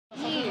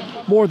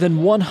More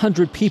than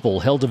 100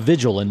 people held a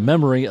vigil in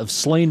memory of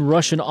slain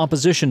Russian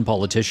opposition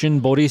politician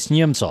Boris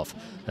Nemtsov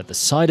at the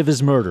site of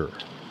his murder.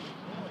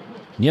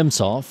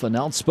 Nemtsov, an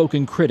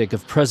outspoken critic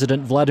of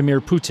President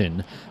Vladimir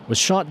Putin, was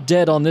shot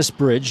dead on this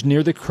bridge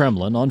near the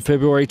Kremlin on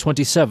February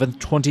 27,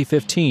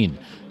 2015,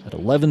 at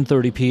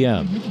 11:30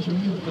 p.m.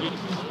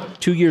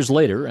 2 years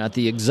later, at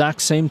the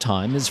exact same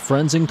time, his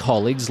friends and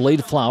colleagues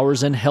laid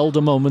flowers and held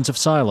a moment of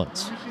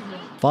silence.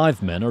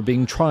 5 men are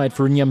being tried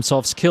for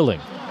Nemtsov's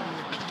killing.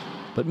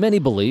 But many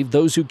believe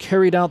those who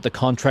carried out the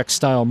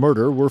contract-style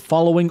murder were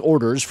following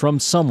orders from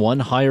someone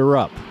higher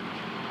up.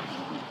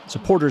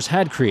 Supporters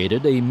had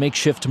created a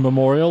makeshift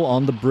memorial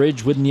on the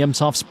bridge with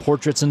Nemtsov's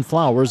portraits and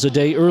flowers a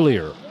day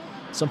earlier,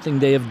 something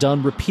they have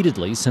done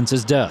repeatedly since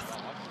his death.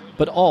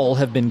 But all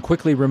have been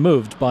quickly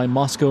removed by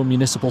Moscow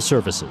municipal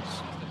services.